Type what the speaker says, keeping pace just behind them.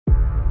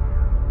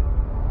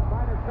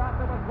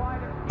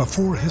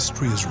Before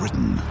history is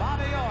written,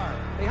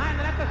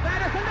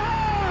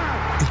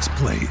 it's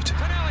played.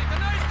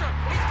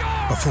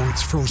 Before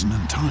it's frozen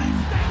in time,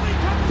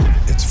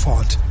 it's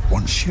fought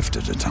one shift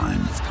at a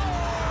time.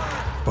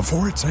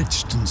 Before it's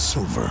etched in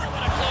silver,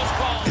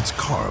 it's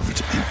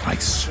carved in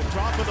ice.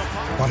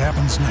 What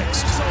happens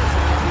next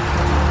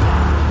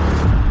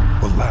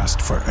will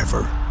last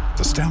forever.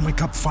 The Stanley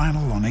Cup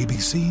Final on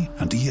ABC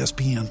and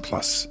ESPN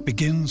Plus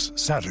begins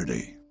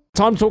Saturday.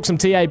 Time to talk some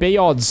TAB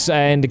odds,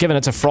 and given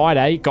it's a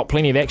Friday, got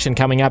plenty of action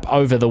coming up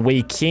over the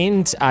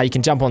weekend. You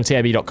can jump on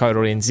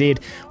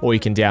tab.co.nz or you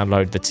can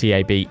download the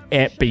TAB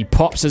app.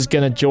 Pops is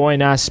going to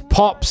join us.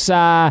 Pops,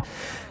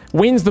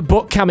 when's the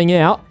book coming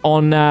out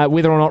on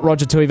whether or not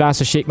Roger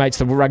Tuivasa-Sheck makes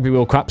the Rugby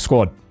World Cup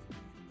squad?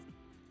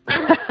 So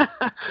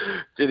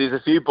there's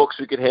a few books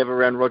we could have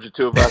around Roger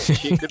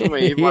Tuivasa-Sheck, couldn't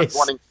we? Everyone's,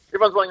 Yes.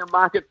 everyone's wanting a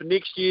market for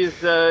next year's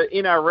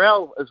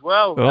NRL as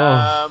well.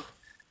 Oh.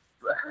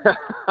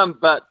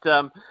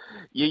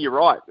 Yeah, you're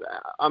right.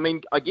 I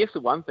mean, I guess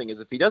the one thing is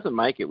if he doesn't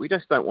make it, we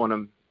just don't want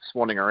him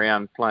swanning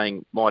around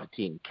playing Mitre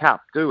 10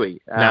 Cup, do we?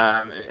 No.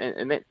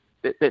 And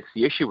that's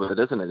the issue with it,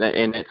 isn't it?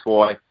 And that's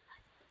why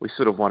we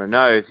sort of want to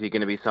know if there's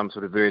going to be some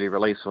sort of early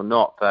release or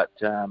not. But,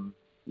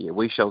 yeah,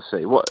 we shall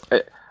see.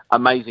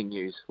 Amazing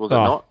news, was it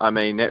not? I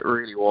mean, that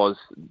really was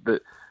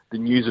the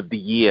news of the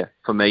year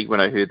for me when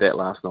I heard that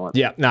last night.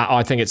 Yeah, no,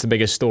 I think it's the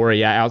biggest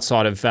story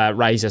outside of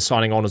Razor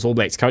signing on as All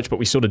Blacks coach, but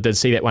we sort of did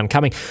see that one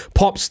coming.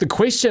 Pops, the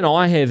question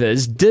I have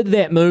is, did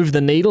that move the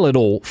needle at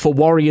all for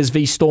Warriors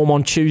v Storm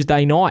on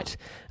Tuesday night?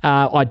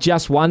 I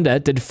just wonder,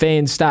 did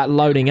fans start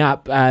loading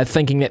up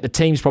thinking that the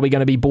team's probably going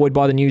to be buoyed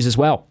by the news as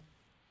well?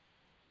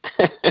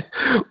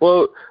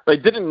 Well, they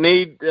didn't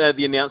need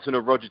the announcement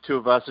of Roger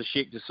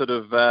Tuivasa-Sheck to sort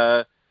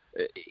of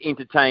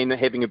entertain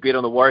having a bet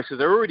on the Warriors, because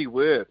they already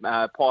were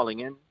piling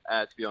in,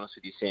 to be honest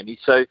with you, Sammy.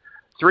 So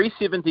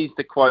 370 is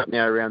the quote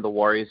now around the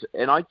Warriors,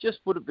 and I just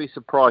wouldn't be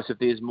surprised if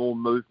there's more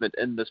movement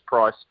in this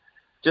price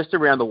just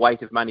around the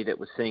weight of money that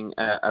we're seeing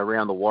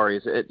around the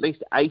Warriors. At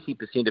least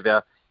 80% of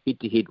our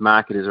head-to-head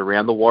market is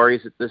around the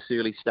Warriors at this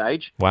early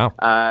stage. Wow.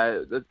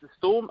 The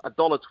Storm,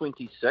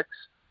 $1.26.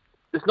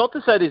 It's not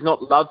to say there's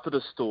not love for the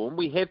Storm.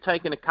 We have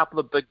taken a couple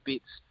of big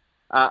bets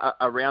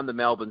around the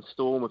Melbourne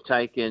Storm. We've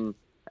taken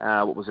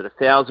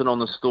 1,000 on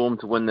the Storm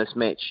to win this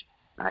match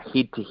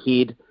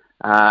head-to-head,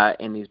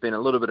 and there's been a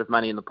little bit of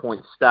money in the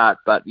point start.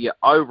 But, yeah,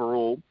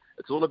 overall,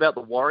 it's all about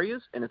the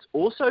Warriors, and it's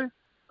also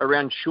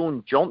around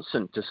Sean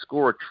Johnson to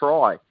score a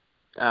try.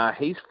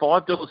 He's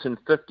 $5.50.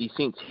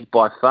 He's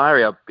by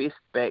far our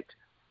best-backed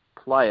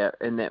player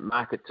in that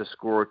market to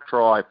score a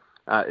try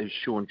is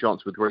Sean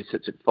Johnson, with where he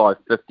sits at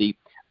 $5.50.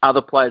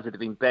 Other players that have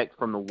been backed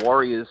from the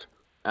Warriors,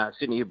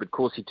 Sydney Hubert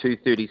Corsi,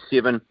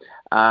 $2.37,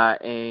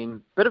 and a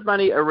bit of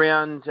money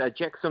around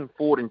Jackson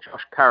Ford and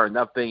Josh Curran.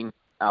 They've been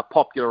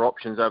popular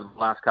options over the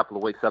last couple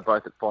of weeks. They're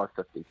both at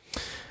 $5.50.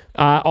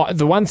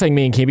 The one thing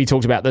me and Kemby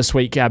talked about this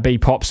week,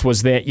 B-Pops,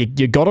 was that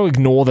you got to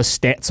ignore the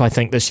stats, I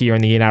think, this year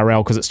in the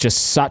NRL, because it's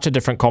just such a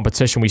different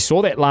competition. We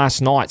saw that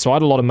last night, so I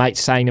had a lot of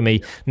mates saying to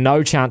me,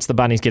 no chance the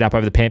Bunnies get up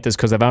over the Panthers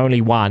because they've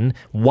only won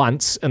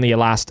once in the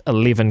last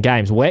 11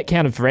 games. Well, that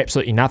counted for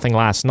absolutely nothing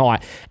last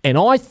night, and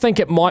I think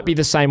it might be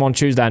the same on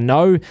Tuesday. I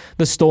know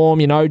the Storm,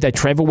 they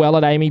travel well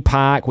at Amy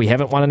Park. We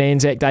haven't won an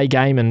Anzac Day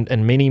game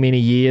in many, many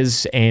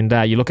years, and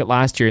you look at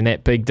last year and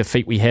that big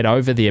defeat we had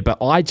over there,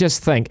 but I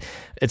just think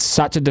it's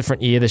such a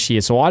different year this year,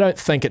 so I don't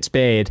think it's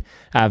bad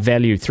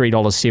value,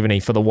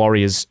 $3.70 for the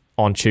Warriors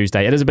on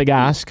Tuesday. It is a big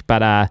ask,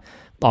 but I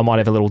might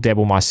have a little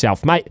dabble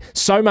myself. Mate,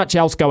 so much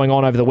else going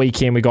on over the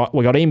weekend. We got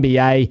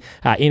NBA,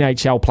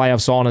 NHL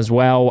playoffs on as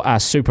well,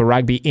 Super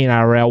Rugby,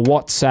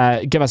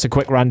 NRL. Give us a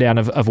quick rundown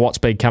of what's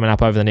big coming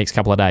up over the next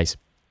couple of days.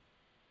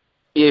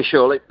 Yeah,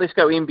 sure. Let's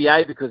go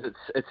NBA, because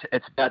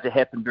it's about to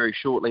happen very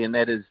shortly, and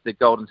that is the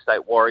Golden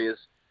State Warriors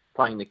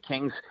playing the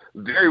Kings.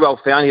 Very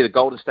well found here, the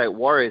Golden State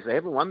Warriors. They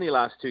haven't won their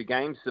last two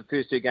games, the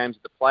first two games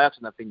of the playoffs,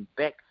 and they've been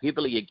back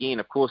heavily again.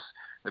 Of course,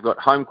 they've got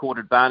home court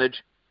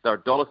advantage. They're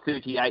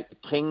 $1.38. The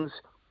Kings,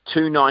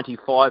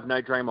 $2.95.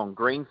 No Draymond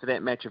Green for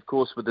that match, of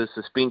course, with the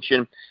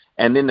suspension.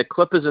 And then the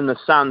Clippers and the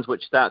Suns,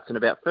 which starts in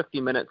about 50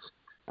 minutes.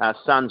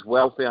 Suns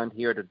well found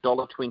here at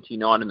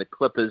 $1.29, and the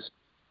Clippers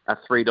are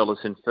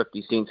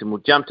 $3.50. And we'll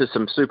jump to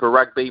some Super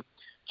Rugby.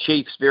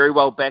 Chiefs very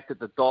well backed at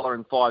the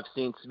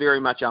 $1.05, very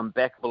much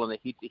unbackable in the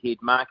head-to-head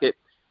market.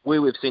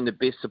 Where we've seen the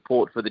best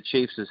support for the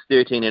Chiefs is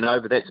 13 and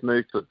over. That's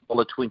moved to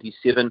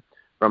 $1.27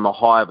 from a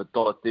high of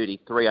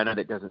 $1.33. I know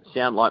that doesn't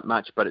sound like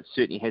much, but it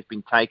certainly has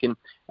been taken.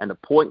 And the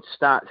point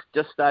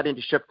just starting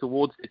to shift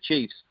towards the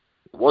Chiefs.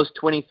 It was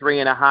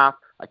 23.5.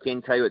 I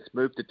can tell you it's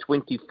moved to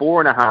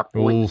 24.5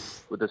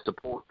 points with the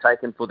support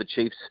taken for the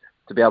Chiefs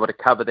to be able to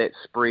cover that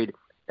spread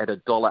at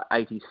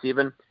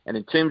 $1.87. And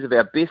in terms of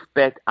our best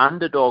backed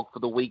underdog for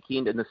the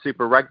weekend in the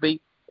Super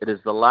Rugby, it is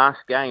the last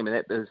game, and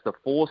that is the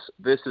Force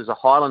versus the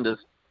Highlanders,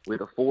 where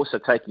the Force are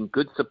taking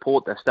good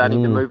support. They're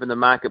starting to move in the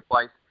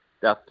marketplace.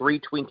 They're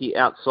 320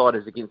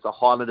 outsiders against the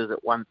Highlanders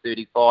at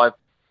 135,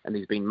 and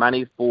there's been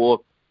money for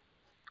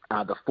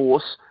the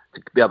Force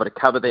to be able to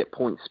cover that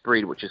point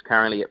spread, which is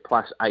currently at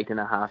plus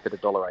 8.5 at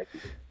 $1.80.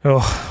 Oh,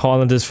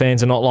 Highlanders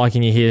fans are not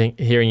liking you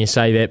hearing you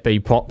say that,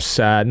 B-Pops.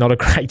 Not a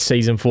great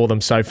season for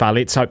them so far.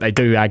 Let's hope they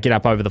do get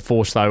up over the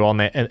force, though, on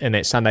that in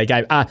that Sunday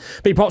game.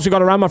 B-Pops, we've got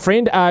to run, my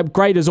friend.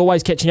 Great as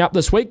always catching up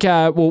this week.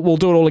 We'll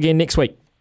do it all again next week.